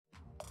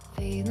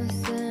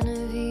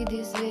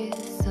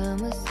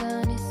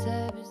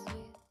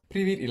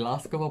Привет и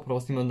ласково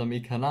просим на мой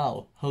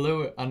канал.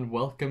 Hello and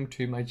welcome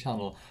to my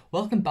channel.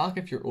 Welcome back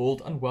if you're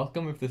old, and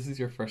welcome if this is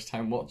your first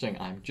time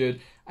watching. I'm Jude,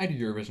 I do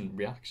Eurovision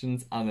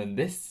reactions, and in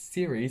this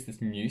series,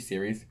 this new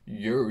series,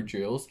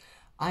 Euroduels,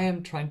 I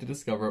am trying to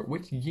discover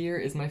which year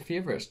is my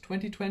favourite,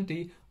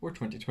 2020 or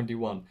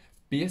 2021,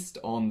 based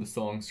on the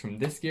songs from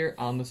this year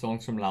and the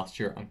songs from last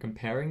year, and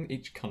comparing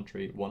each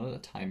country one at a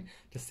time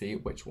to see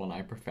which one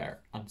I prefer.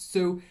 And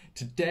so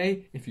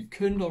today, if you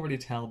couldn't already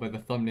tell by the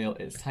thumbnail,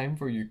 it's time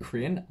for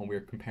Ukraine, and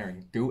we're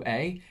comparing Go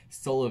A,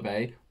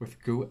 Solovey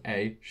with Go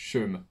A,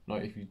 Shum. Now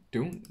if you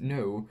don't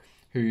know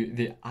who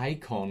the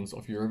icons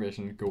of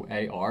Eurovision Go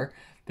A are,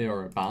 they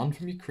are a band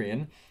from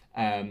Ukraine,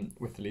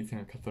 with the lead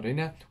singer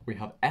Katarina. We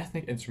have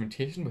ethnic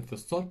instrumentation with the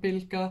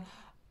Sorbylka,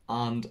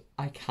 and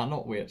I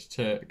cannot wait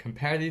to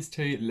compare these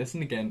two,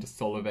 listen again to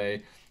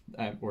Solovey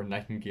or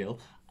Nightingale,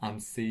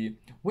 and see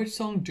which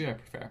song do I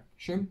prefer,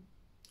 Shum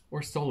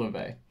or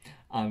Solovey.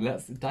 And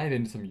let's dive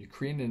into some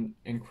Ukrainian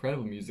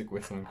incredible music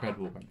with some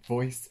incredible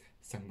voice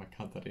sung by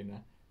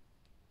Katarina.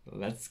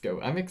 Let's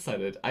go. I'm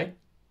excited. I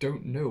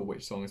don't know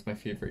which song is my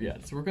favourite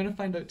yet, so we're going to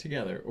find out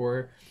together,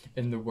 or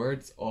in the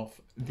words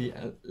of the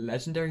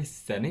legendary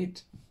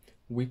Senate,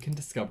 we can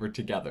discover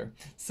together.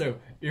 So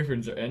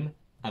earphones are in,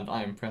 and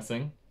I'm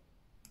pressing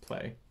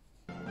play.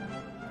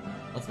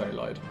 That's very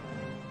loud.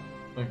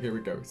 Oh, here we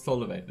go.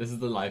 Solovey. This is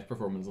the live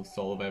performance of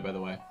Solovey, by the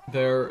way.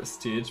 Their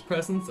stage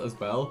presence as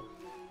well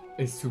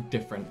is so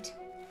different,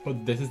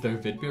 but this is their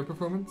video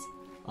performance,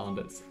 and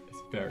it's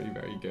very,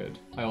 very good.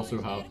 I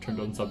also have turned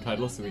on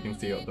subtitles so we can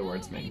see what the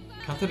words mean.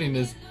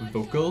 Katarina's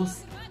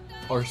vocals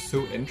are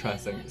so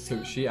interesting.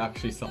 So she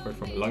actually suffered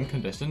from a lung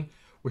condition,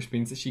 which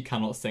means that she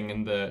cannot sing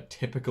in the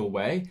typical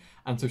way,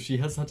 and so she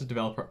has had to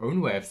develop her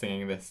own way of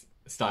singing this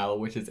style,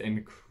 which is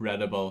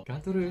incredible.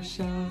 I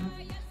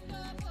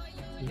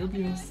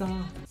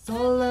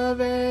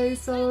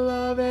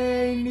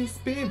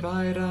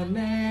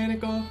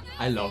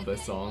love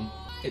this song.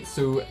 It's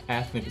so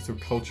ethnic, it's so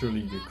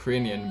culturally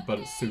Ukrainian, but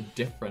it's so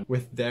different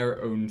with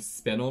their own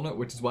spin on it,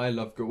 which is why I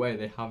love Go Away.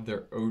 They have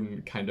their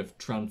own kind of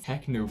trance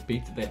techno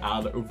beat that they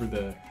add over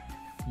the,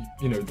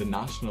 you know, the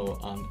national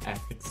and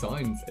ethnic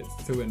sounds.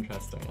 It's so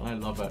interesting and I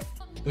love it.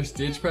 Their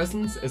stage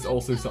presence is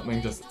also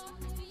something just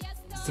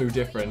so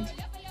different.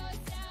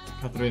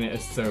 Katarina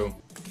is so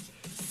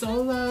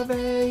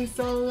Solovey,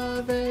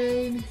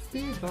 Solovey,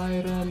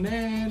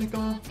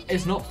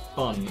 it's not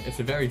fun, it's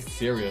a very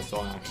serious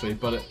song actually,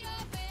 but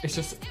it's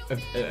just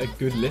a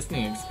good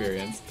listening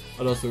experience.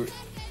 And also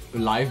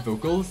live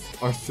vocals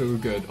are so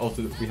good.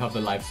 Also we have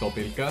the live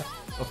Sorbylka,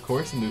 of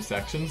course, in those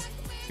sections.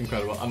 It's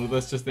incredible. And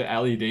there's just the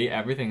LED,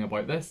 everything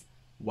about this.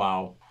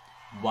 Wow.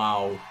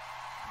 Wow.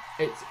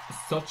 It's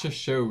such a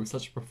show,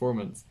 such a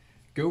performance.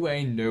 Go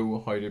Away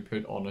know how to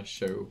put on a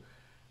show.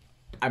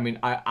 I mean,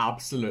 I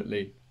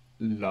absolutely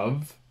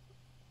love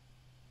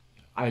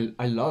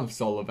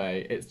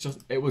Solovey. It's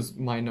just, it was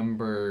my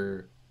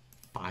number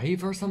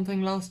 5 or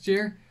something last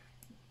year.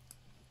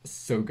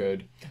 So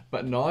good.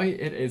 But now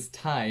it is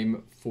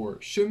time for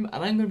Shum, and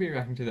I'm going to be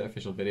reacting to the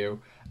official video,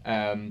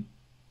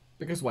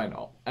 because why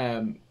not?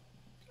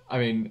 I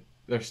mean,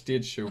 their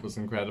stage show was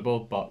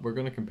incredible, but we're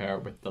going to compare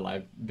it with the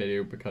live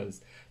video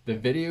because the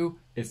video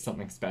is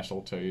something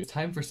special too. It's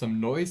time for some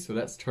noise, so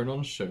let's turn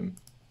on Shum.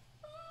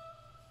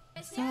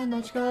 Just the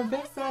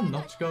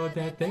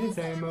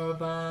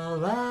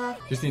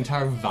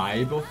entire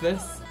vibe of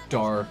this,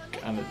 dark,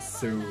 and it's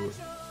so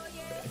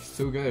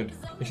good.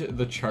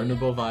 The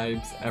Chernobyl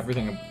vibes,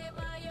 everything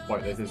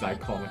about this is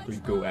iconically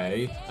Go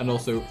A. And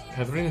also,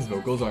 Katarina's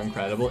vocals are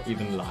incredible,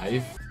 even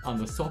live. And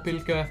the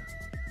Sorbylka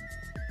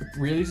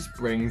really just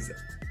brings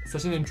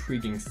such an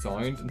intriguing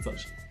sound and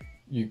such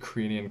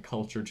Ukrainian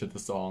culture to the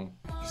song.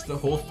 Just the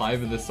whole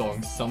vibe of the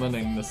song,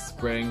 summoning the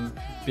spring,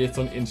 based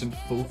on ancient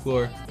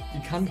folklore.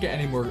 You can't get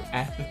any more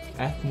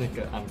ethnic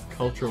and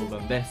cultural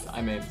than this.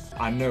 I mean,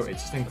 I know,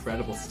 it's just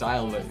incredible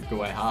style that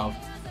Go A have.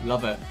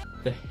 Love it.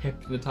 The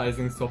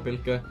hypnotizing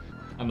Sorbylka.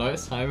 And now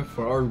it's time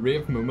for our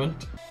rave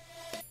moment.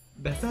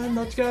 Everything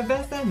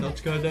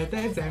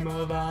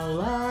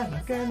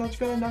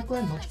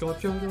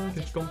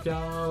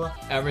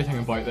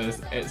about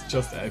this, it's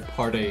just a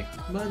party.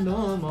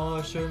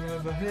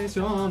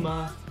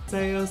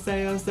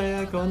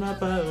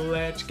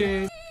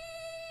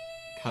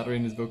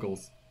 Katarina's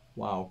vocals.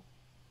 Wow.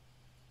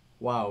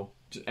 Wow.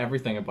 Just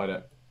everything about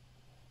it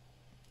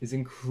is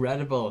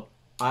incredible.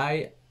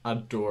 I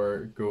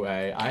adore Go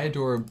A. I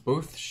adore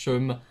both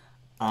Shum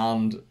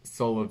and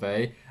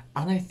Solovey,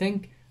 and I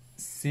think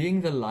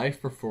seeing the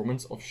live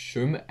performance of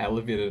Shum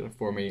elevated it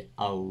for me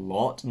a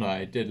lot. Now,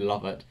 I did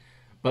love it,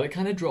 but it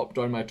kind of dropped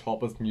down my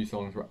top as new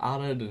songs were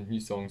added and new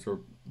songs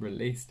were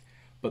released.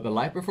 But the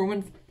live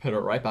performance put it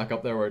right back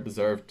up there where it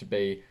deserved to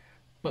be.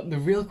 But the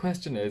real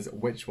question is,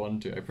 which one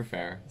do I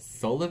prefer?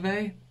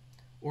 Solovey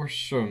or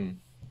Shum?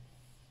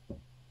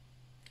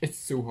 It's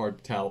so hard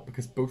to tell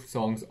because both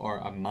songs are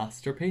a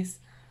masterpiece,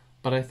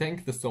 but I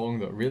think the song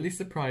that really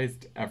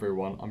surprised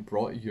everyone and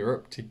brought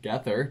Europe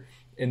together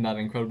in that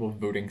incredible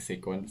voting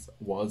sequence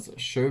was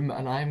Shum,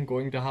 and I'm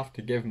going to have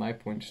to give my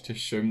point to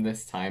Shum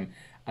this time.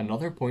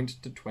 Another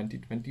point to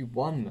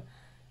 2021.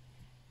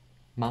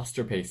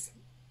 Masterpiece.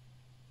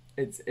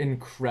 It's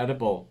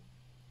incredible.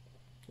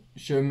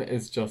 Shum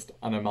is just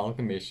an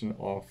amalgamation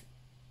of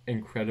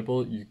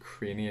incredible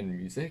Ukrainian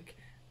music,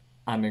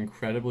 an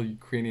incredible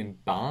Ukrainian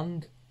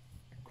band,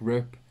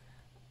 group,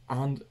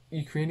 and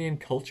Ukrainian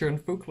culture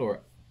and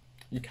folklore.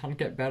 You can't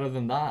get better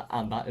than that,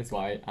 and that is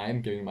why I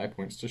am giving my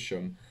points to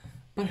Shum.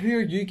 But who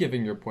are you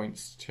giving your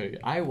points to?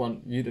 I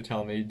want you to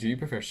tell me, do you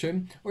prefer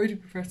Shum or do you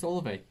prefer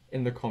Solovey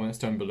in the comments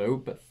down below?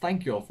 But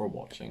thank you all for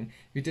watching.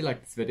 If you did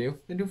like this video,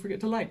 then don't forget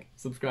to like,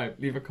 subscribe,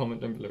 leave a comment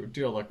down below,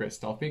 do all that great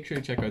stuff. Make sure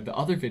you check out the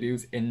other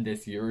videos in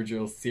this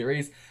Euroduels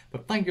series.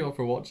 But thank you all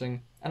for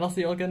watching, and I'll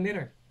see you all again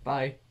later.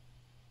 Bye.